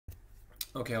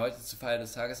Okay, heute zur Feier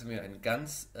des Tages haben wir ein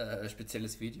ganz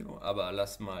spezielles Video, aber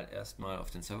lass mal erstmal auf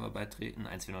den Server beitreten,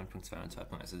 1.4.2 und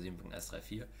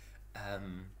 2.1.7.S34.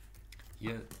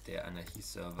 Hier der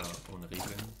Anarchie-Server ohne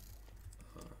Regeln.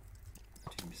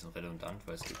 Natürlich ein bisschen redundant,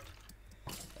 weil es gibt,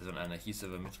 also ein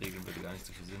Anarchie-Server mit Regeln würde gar nicht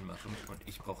so viel Sinn machen und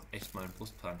ich brauche echt mal einen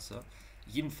Brustpanzer.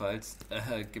 Jedenfalls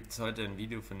gibt es heute ein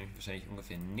Video, von dem ich wahrscheinlich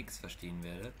ungefähr nichts verstehen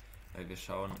werde, weil wir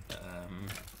schauen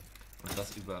uns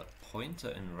das über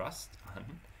Pointer in Rust an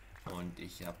und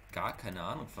ich habe gar keine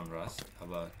Ahnung von Rust,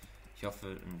 aber ich hoffe,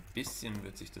 ein bisschen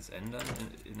wird sich das ändern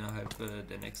innerhalb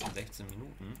der nächsten 16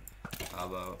 Minuten,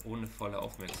 aber ohne volle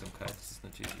Aufmerksamkeit ist es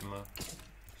natürlich immer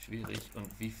schwierig.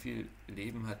 Und wie viel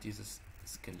Leben hat dieses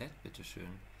Skelett, bitteschön?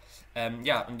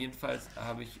 Ja, und jedenfalls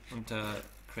habe ich unter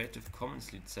Creative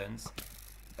Commons Lizenz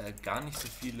gar nicht so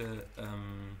viele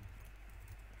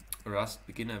Rust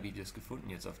Beginner Videos gefunden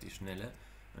jetzt auf die Schnelle.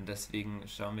 Und deswegen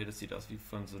schauen wir, das sieht aus wie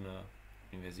von so einer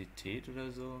Universität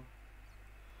oder so.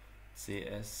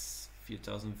 CS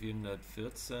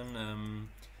 4414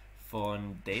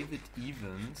 von David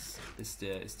Evans ist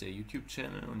der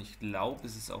YouTube-Channel und ich glaube,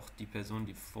 es ist auch die Person,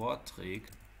 die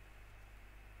vorträgt.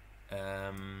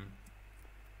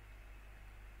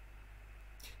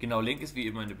 Genau, Link ist wie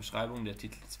immer in der Beschreibung. Der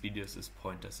Titel des Videos ist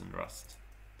Pointers in Rust.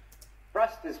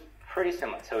 Rust is pretty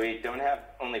similar. So we don't have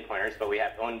only pointers, but we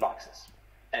have own boxes.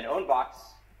 An own box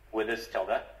with this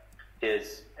tilde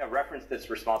is a reference that's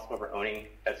responsible for owning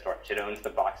that storage. It owns the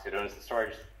box, it owns the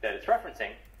storage that it's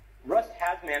referencing. Rust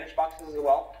has managed boxes as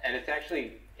well, and it's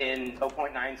actually in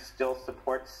 0.9 still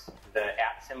supports the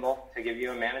 @ symbol to give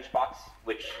you a managed box,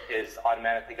 which is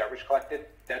automatically garbage collected.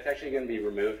 That's actually going to be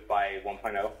removed by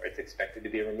 1.0, or it's expected to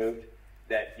be removed.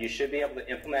 That you should be able to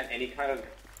implement any kind of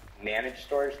managed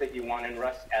storage that you want in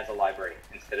Rust as a library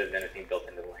instead of anything built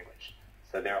into the language.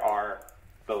 So there are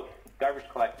both garbage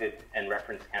collected and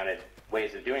reference counted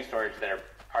ways of doing storage that are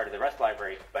part of the Rust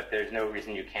library, but there's no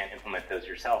reason you can't implement those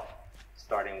yourself,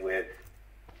 starting with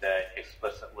the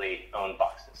explicitly owned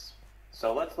boxes.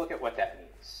 So let's look at what that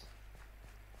means.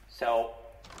 So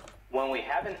when we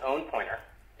have an own pointer,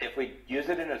 if we use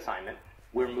it in an assignment,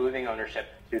 we're moving ownership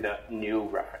to the new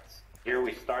reference. Here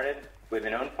we started with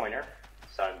an own pointer,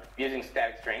 so I'm using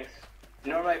static strings.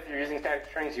 Normally if you're using static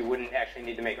strings, you wouldn't actually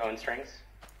need to make own strings,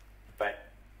 but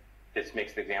this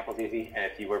makes the examples easy, and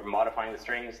if you were modifying the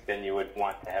strings, then you would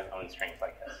want to have own strings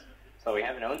like this. So we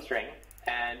have an own string,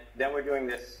 and then we're doing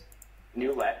this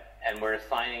new let, and we're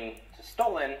assigning to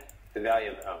stolen the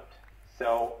value of owned.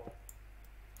 So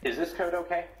is this code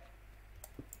okay?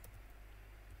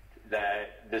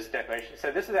 This declaration,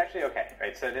 so this is actually okay,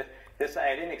 right? So this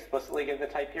I didn't explicitly give the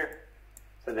type here.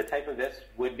 So the type of this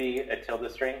would be a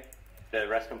tilde string. The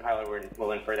Rust compiler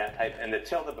will infer that type, and the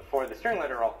tilde before the string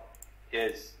literal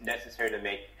is necessary to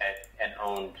make an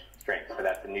owned string. So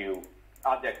that's a new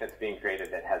object that's being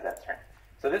created that has that string.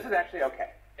 So this is actually okay.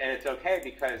 And it's okay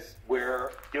because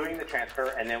we're doing the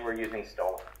transfer and then we're using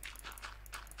stolen.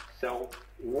 So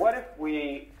what if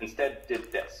we instead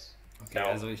did this? Okay, so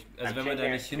also wenn man da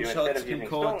nicht hinschaut zu dem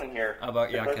Code, aber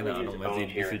ja, keine Ahnung, mal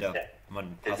sehen, wie viel da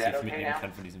man passiv mitnehmen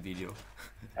kann von diesem Video.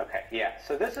 Okay, yeah,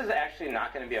 so this is actually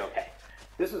not going to be okay.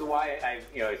 This is why I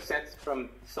sense from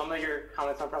some of your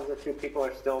comments on Problem 2, people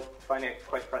are still finding it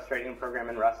quite frustrating to program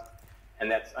in Rust, and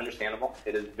that's understandable.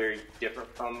 It is very different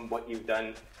from what you've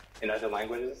done in other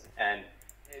languages, and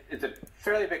it's a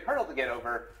fairly big hurdle to get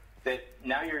over that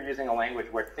now you're using a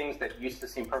language where things that used to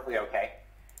seem perfectly okay,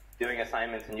 doing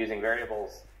assignments and using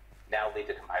variables, now lead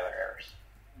to compiler errors.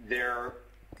 They're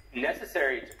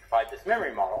necessary to provide this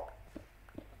memory model,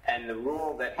 and the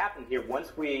rule that happened here,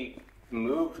 once we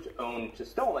moved owned to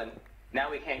stolen, now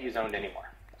we can't use owned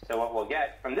anymore. So what we'll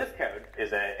get from this code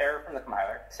is an error from the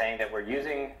compiler saying that we're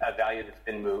using a value that's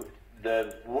been moved.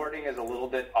 The wording is a little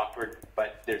bit awkward,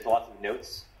 but there's lots of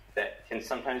notes that can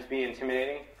sometimes be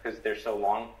intimidating because they're so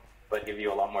long, but give you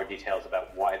a lot more details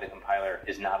about why the compiler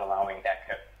is not allowing that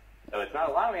code. So it's not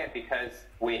allowing it because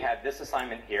we had this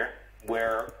assignment here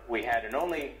where we had an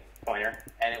only pointer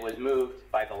and it was moved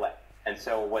by the let. And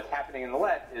so what's happening in the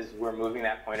let is we're moving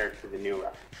that pointer to the new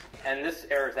reference. And this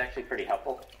error is actually pretty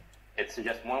helpful. It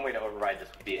suggests one way to override this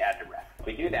would be add to ref. If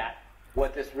we do that,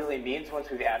 what this really means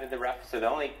once we've added the ref, so the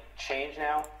only change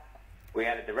now, we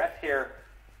added the ref here,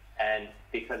 and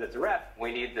because it's a ref,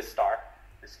 we need the star.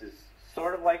 This is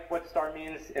sort of like what star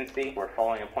means in C. We're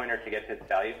following a pointer to get to its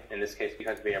value. In this case,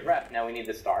 because we have ref, now we need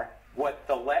the star. What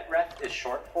the let ref is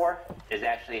short for is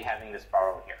actually having this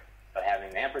borrow here. So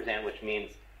having the ampersand, which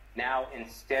means now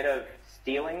instead of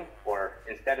stealing, or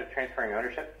instead of transferring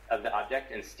ownership of the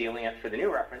object and stealing it for the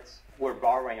new reference, we're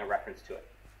borrowing a reference to it.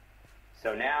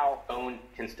 So now own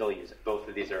can still use it. Both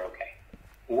of these are okay.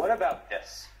 what about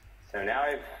this? So now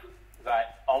I've got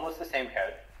almost the same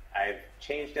code. I've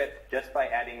changed it just by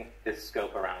adding this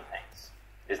scope around things.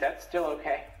 Is that still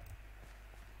okay?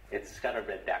 It's got a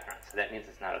red background, so that means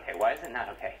it's not okay. Why is it not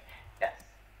okay? Yes.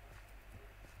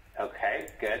 Okay,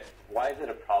 good. Why is it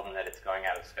a problem that it's going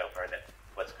out of scope, or that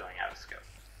what's going out of scope?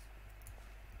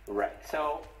 Right.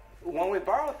 So when we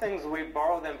borrow things, we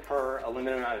borrow them for a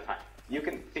limited amount of time. You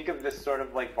can think of this sort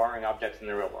of like borrowing objects in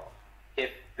the real world.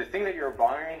 If the thing that you're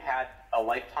borrowing had a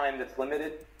lifetime that's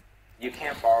limited, you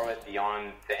can't borrow it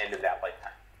beyond the end of that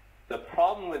lifetime. The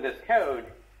problem with this code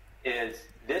is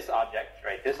this object,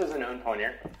 right? This is a known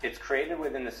pointer. It's created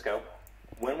within the scope.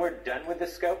 When we're done with the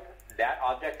scope, that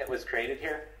object that was created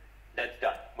here, that's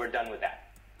done. We're done with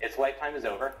that. Its lifetime is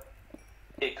over.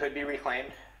 It could be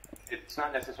reclaimed. It's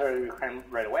not necessarily reclaimed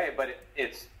right away, but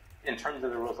it's, in terms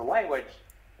of the rules of language,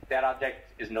 that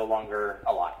object is no longer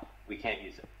alive. We can't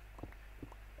use it.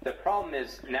 The problem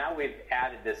is now we've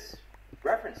added this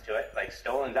reference to it, like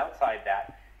stolen's outside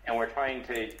that, and we're trying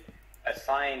to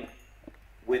assign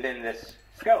within this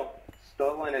scope,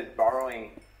 stolen is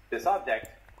borrowing this object,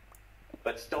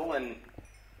 but stolen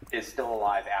is still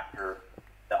alive after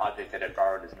the object that it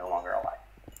borrowed is no longer alive.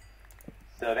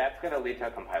 So that's going to lead to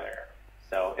a compiler error.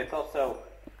 So it's also,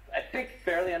 I think,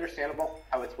 fairly understandable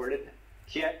how it's worded.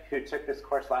 Kiet, who took this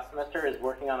course last semester, is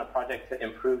working on a project to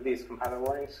improve these compiler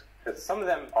warnings, because some of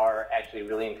them are actually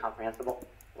really incomprehensible.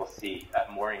 We'll see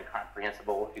a more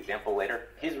incomprehensible example later.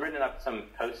 He's written up some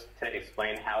posts to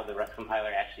explain how the Rust compiler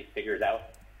actually figures out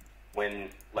when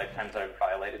lifetimes are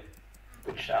violated,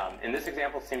 which in this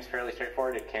example seems fairly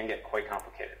straightforward. It can get quite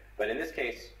complicated. But in this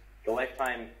case, the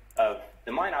lifetime of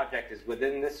the mine object is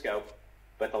within this scope,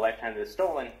 but the lifetime of the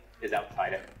stolen is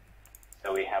outside it.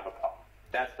 So we have a problem.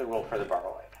 That's the rule for the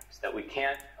borrow lifetimes, that we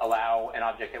can't allow an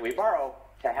object that we borrow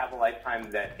to have a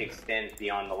lifetime that extends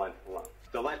beyond the length of the loan.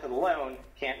 The length of the loan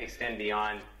can't extend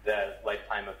beyond the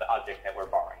lifetime of the object that we're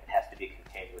borrowing. It has to be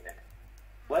contained within it.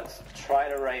 Let's try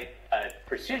to write a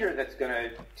procedure that's going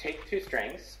to take two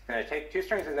strings. It's going to take two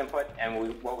strings as input,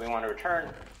 and what we want to return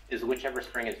is whichever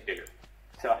string is bigger.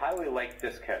 So how do we like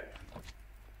this code?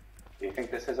 Do you think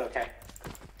this is okay?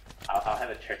 I'll have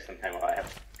a trick sometime while I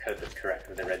have code that's correct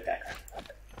with a red background.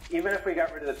 Even if we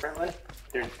got rid of the println,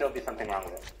 there'd still be something wrong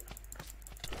with it.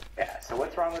 Yeah, so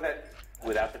what's wrong with it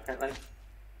without the println?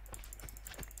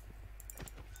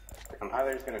 The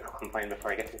compiler is going to complain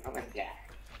before I get to the println. Yeah.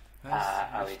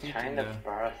 Are we trying to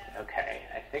borrow? Okay,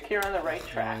 I think you're on the right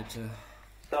track.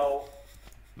 So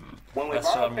when we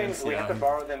borrow things, we have to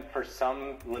borrow them for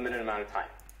some limited amount of time.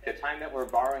 The time that we're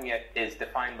borrowing it is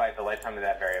defined by the lifetime of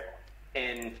that variable.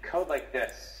 In code like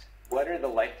this, what are the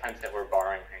lifetimes that we're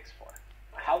borrowing things for?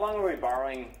 How long are we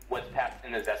borrowing what's passed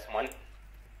in as S1?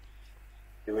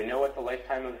 Do we know what the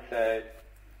lifetime of the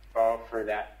borrow for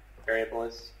that variable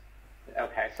is?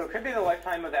 Okay, so it could be the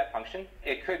lifetime of that function.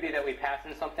 It could be that we pass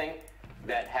in something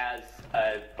that has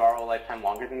a borrow lifetime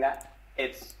longer than that.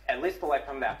 It's at least the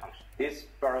lifetime of that function. These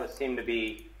borrows seem to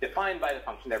be defined by the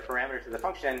function. They're parameters of the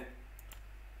function.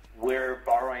 We're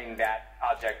borrowing that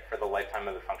object for the lifetime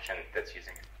of the function that's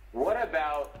using it. What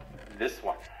about this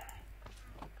one?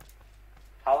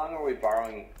 How long are we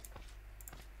borrowing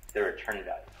the return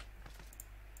value?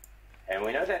 And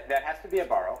we know that that has to be a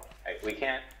borrow. Right? We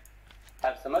can't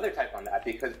have some other type on that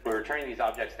because we're returning these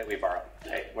objects that we borrowed.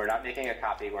 Right? We're not making a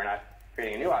copy. We're not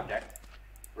creating a new object.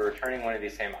 We're returning one of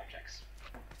these same objects.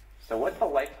 So what's the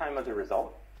lifetime of the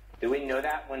result? Do we know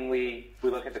that when we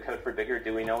look at the code for bigger?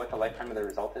 Do we know what the lifetime of the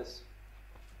result is?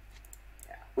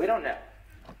 Yeah, we don't know.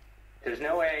 There's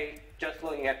no way just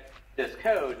looking at this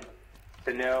code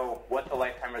to know what the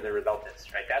lifetime of the result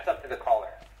is. Right? That's up to the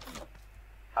caller.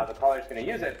 How the caller is going to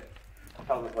use it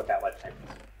tells us what that lifetime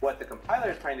is. What the compiler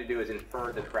is trying to do is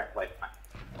infer the correct lifetime.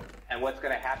 And what's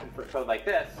going to happen for code like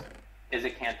this is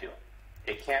it can't do it.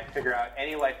 It can't figure out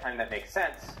any lifetime that makes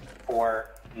sense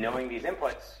for knowing these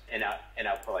inputs in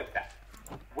output like that.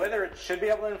 Whether it should be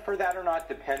able to infer that or not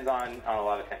depends on a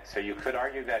lot of things. So you could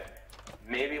argue that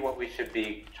maybe what we should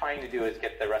be trying to do is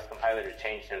get the Rust compiler to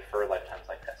change to infer lifetimes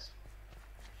like this.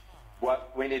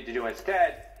 What we need to do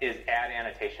instead is add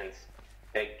annotations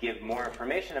that give more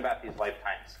information about these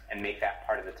lifetimes and make that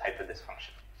part of the type of this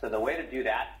function. So the way to do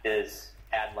that is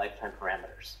add lifetime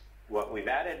parameters. What we've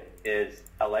added is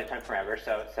a lifetime parameter,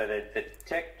 so that the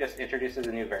tick just introduces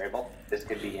a new variable. This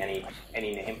could be any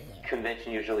name.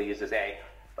 Convention usually uses a,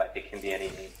 but it can be any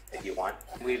name that you want.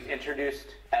 We've introduced,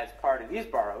 as part of these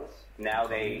borrows, now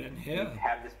they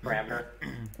have this parameter,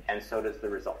 and so does the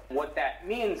result. What that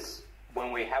means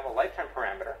when we have a lifetime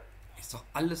parameter, so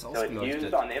it's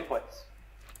used on the inputs.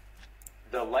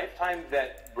 The lifetime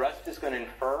that Rust is going to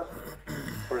infer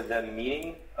the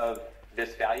meaning of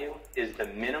this value is the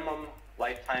minimum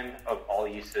lifetime of all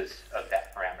uses of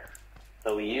that parameter.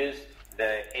 So we used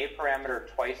the a parameter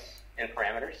twice in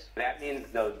parameters. That means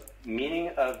the meaning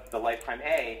of the lifetime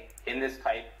a in this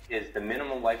type is the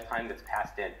minimum lifetime that's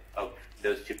passed in of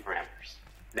those two parameters.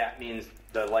 That means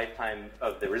the lifetime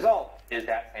of the result is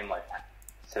that same lifetime.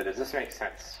 So does this make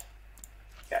sense?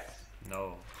 Yes.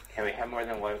 No. Can we have more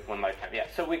than one lifetime? Yeah,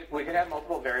 so we could have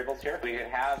multiple variables here. We could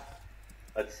have,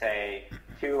 let's say,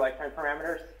 2 lifetime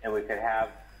parameters, and we could have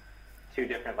 2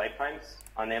 different lifetimes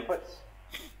on the inputs.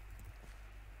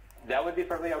 That would be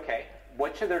perfectly okay.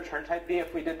 What should the return type be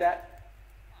if we did that?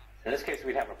 In this case,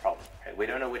 we'd have a problem. Right? We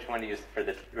don't know which one to use for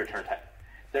the return type.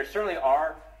 There certainly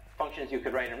are functions you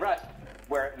could write in Rust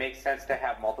where it makes sense to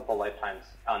have multiple lifetimes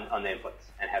on the inputs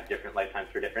and have different lifetimes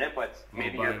for different inputs.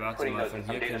 Maybe you're putting those in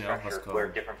some data structure where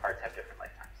different parts have different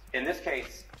lifetimes. In this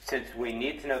case, since we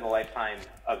need to know the lifetime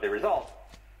of the result,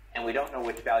 and we don't know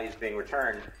which value is being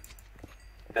returned,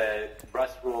 the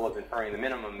Rust rule of inferring the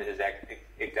minimum is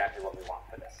exactly what we want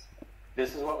for this.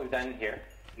 This is what we've done here.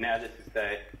 Now this is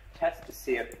the test to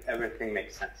see if everything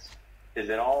makes sense. Is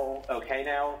it all okay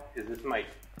now? Is this my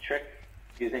trick,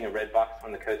 using a red box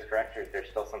when the code's correct, or is there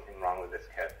still something wrong with this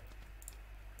code?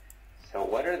 So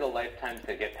what are the lifetimes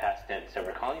that get passed in? So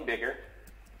we're calling bigger.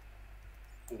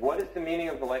 What is the meaning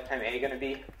of the lifetime a going to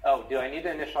be? Oh, do I need to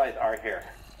initialize r here?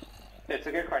 It's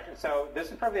a good question. So this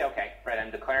is probably okay, right?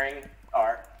 I'm declaring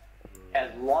r.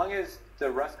 As long as the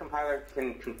Rust compiler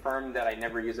can confirm that I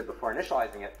never use it before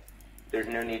initializing it, there's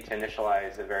no need to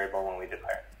initialize a variable when we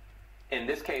declare it. In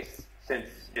this case, since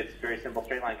it's very simple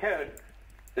straight line code,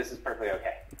 this is perfectly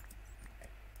okay.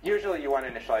 Usually you want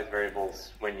to initialize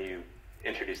variables when you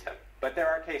introduce them. But there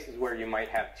are cases where you might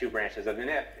have 2 branches of an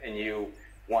if, and you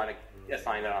want to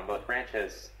assign it on both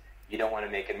branches. You don't want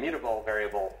to make it a mutable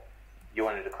variable. You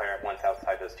want to declare it once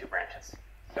outside those 2 branches.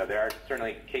 So there are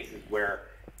certainly cases where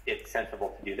it's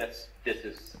sensible to do this. This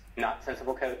is not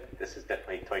sensible code. This is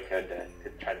definitely toy code to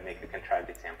try to make a contrived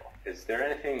example. Is there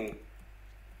anything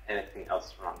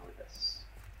else wrong with this?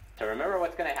 So remember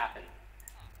what's going to happen.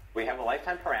 We have a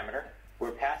lifetime parameter.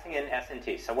 We're passing in s and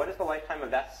t. So what is the lifetime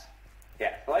of s?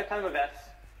 Yeah, the lifetime of s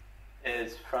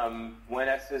is from when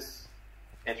s is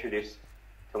introduced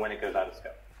to when it goes out of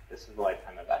scope. This is the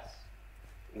lifetime of s.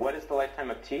 What is the lifetime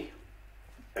of t?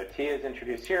 So t is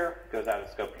introduced here, goes out of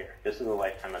scope here. This is the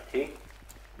lifetime of t.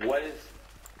 What is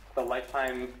the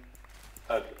lifetime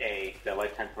of a, the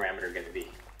lifetime parameter, going to be?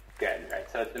 Good, right?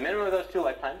 So it's the minimum of those 2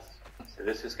 lifetimes. So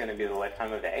this is going to be the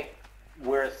lifetime of a.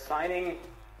 We're assigning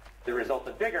the result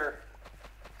of bigger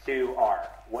to r.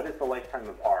 What is the lifetime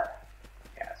of r?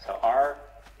 Yeah, so r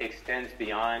extends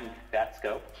beyond that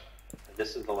scope.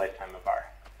 This is the lifetime of r.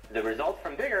 The result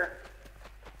from bigger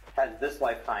has this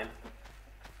lifetime.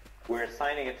 We're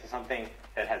assigning it to something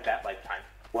that has that lifetime.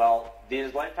 Well,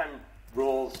 these lifetime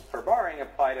rules for borrowing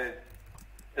apply to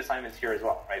assignments here as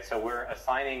well, right? So we're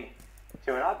assigning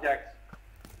to an object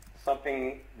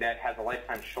something that has a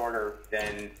lifetime shorter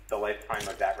than the lifetime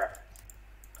of that reference.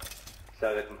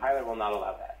 So the compiler will not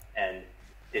allow that, and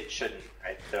it shouldn't,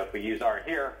 right? So if we use r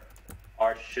here,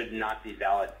 r should not be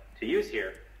valid to use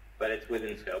here, but it's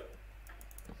within scope.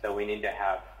 So we need to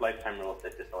have lifetime rules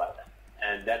that disallow that.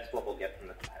 And that's what we'll get from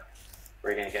the compiler.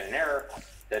 We're going to get an error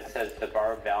that says the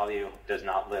borrowed value does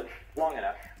not live long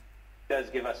enough. It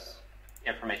does give us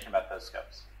information about those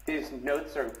scopes. These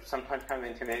notes are sometimes kind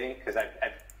of intimidating because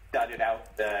I've dotted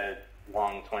out the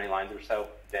long 20 lines or so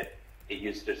that it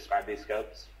used to describe these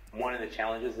scopes. One of the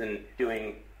challenges in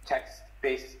doing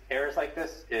text-based errors like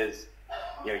this is,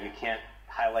 you can't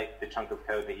highlight the chunk of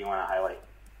code that you want to highlight.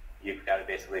 You've got to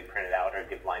basically print it out or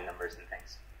give line numbers and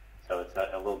things. So it's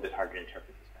a little bit hard to interpret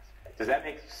these messages. Does that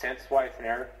make sense why it's an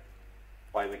error?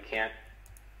 Why we can't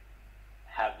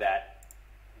have that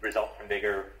result from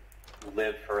bigger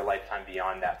live for a lifetime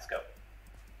beyond that scope?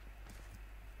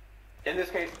 In this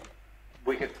case,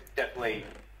 we could definitely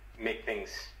make things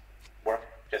work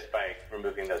just by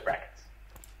removing those brackets.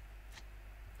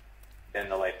 Then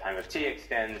the lifetime of t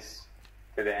extends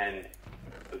to the end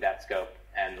of that scope,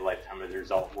 and the lifetime of the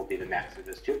result will be the max of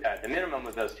those 2, the minimum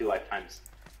of those 2 lifetimes,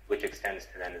 which extends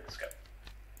to the end of the scope.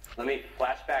 Let me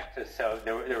flash back to, so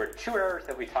there were 2 errors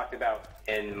that we talked about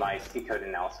in my C code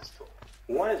analysis tool.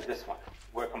 One is this one.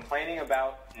 We're complaining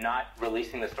about not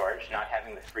releasing the storage, not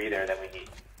having the free there that we need.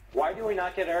 Why do we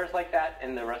not get errors like that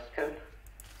in the Rust code?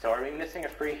 So are we missing a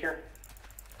free here?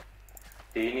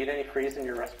 Do you need any frees in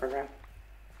your Rust program?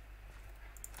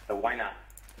 So why not?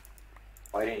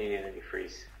 Why don't you need any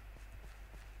frees?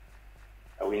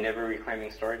 Are we never reclaiming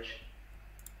storage?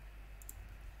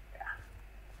 Yeah.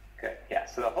 Good. Yeah.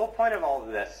 So the whole point of all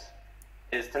of this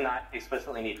is to not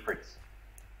explicitly need frees.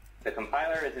 The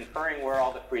compiler is inferring where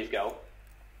all the frees go,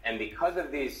 and because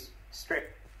of these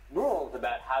strict rules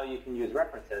about how you can use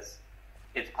references,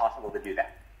 it's possible to do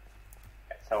that.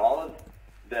 Okay, so all of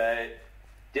the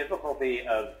difficulty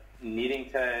of needing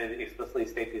to explicitly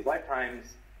state these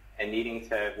lifetimes and needing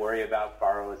to worry about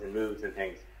borrows and moves and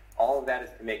things, all of that is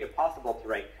to make it possible to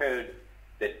write code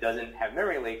that doesn't have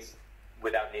memory leaks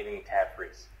without needing to have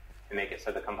frees, to make it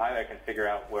so the compiler can figure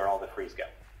out where all the frees go.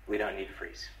 We don't need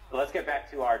frees. So let's get back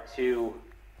to our two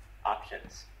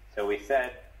options. So we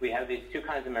said we have these two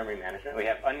kinds of memory management. We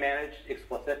have unmanaged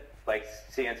explicit, like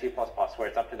C and C++, where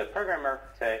it's up to the programmer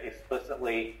to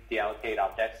explicitly deallocate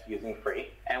objects using free.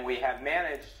 And we have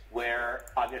managed, where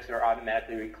objects are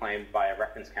automatically reclaimed by a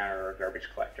reference counter or a garbage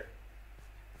collector.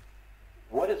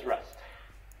 What is Rust?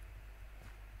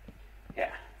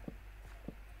 Yeah.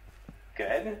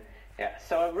 Good. Yeah.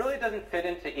 So it really doesn't fit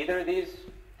into either of these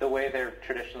the way they're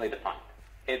traditionally defined.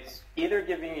 It's either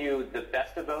giving you the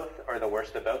best of both or the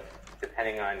worst of both,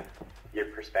 depending on your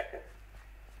perspective.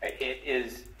 It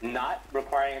is not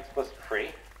requiring explicit free,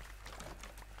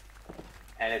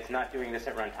 and it's not doing this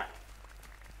at runtime.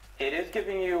 It is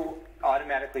giving you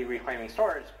automatically reclaiming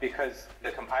storage because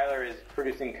the compiler is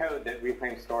producing code that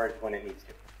reclaims storage when it needs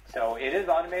to. So it is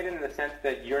automated in the sense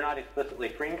that you're not explicitly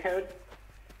freeing code,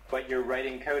 but you're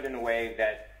writing code in a way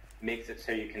that makes it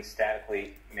so you can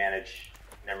statically manage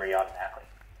memory automatically.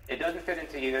 It doesn't fit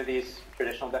into either of these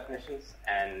traditional definitions,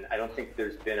 and I don't think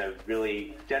there's been a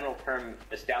really general term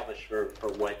established for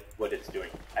what it's doing.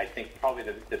 I think probably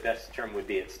the best term would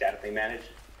be it's statically managed.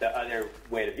 The other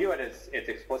way to view it is it's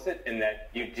explicit in that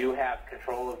you do have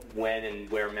control of when and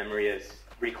where memory is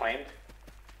reclaimed.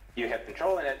 You have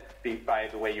control in it by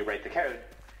the way you write the code,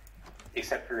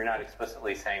 except for you're not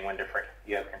explicitly saying when to free.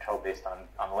 You have control based on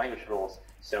the language rules.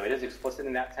 So it is explicit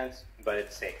in that sense, but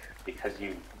it's safe because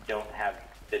you don't have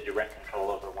the direct control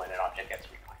over when an object gets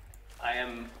reclaimed. I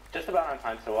am just about on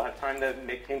time, so we'll have time to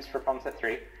make themes for problem set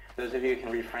 3. Those of you who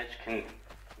can read French can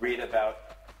read about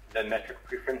the metric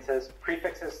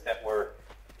prefixes that were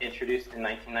introduced in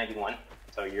 1991.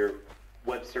 So your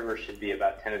web server should be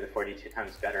about 10 to the 42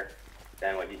 times better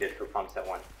than what you did for problem set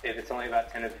 1. If it's only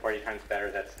about 10 to the 40 times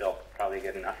better, that's still probably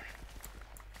good enough.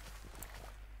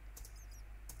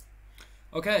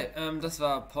 Okay, das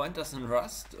war Pointers in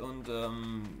Rust und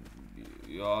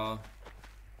ja,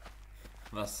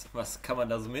 was kann man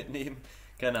da so mitnehmen?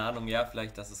 Keine Ahnung, ja,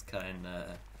 vielleicht, dass es kein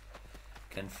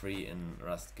Free in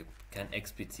Rust gibt. Kein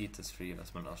explizites Free,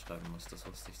 was man ausschreiben muss, das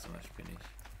wusste ich zum Beispiel nicht.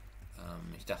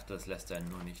 Ich dachte, das lässt einen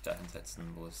nur nicht dahin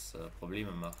setzen, wo es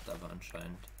Probleme macht, aber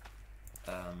anscheinend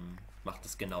macht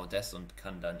es genau das und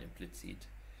kann dann implizit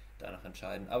danach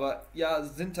entscheiden. Aber ja,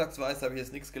 syntaxweise habe ich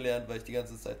jetzt nichts gelernt, weil ich die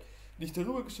ganze Zeit nicht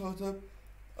darüber geschaut habe.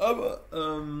 Aber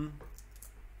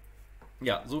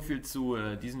ja, so viel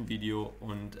zu diesem Video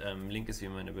und Link ist wie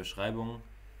immer in der Beschreibung.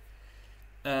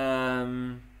 Ja,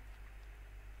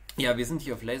 wir sind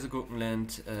hier auf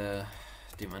Lasergurkenland,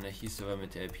 dem Anarchy-Server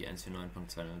mit der IP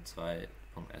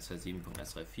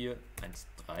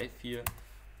 142.127.134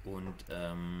 und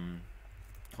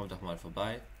kommt doch mal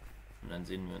vorbei und dann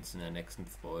sehen wir uns in der nächsten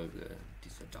Folge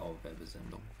dieser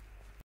Dauerwerbesendung.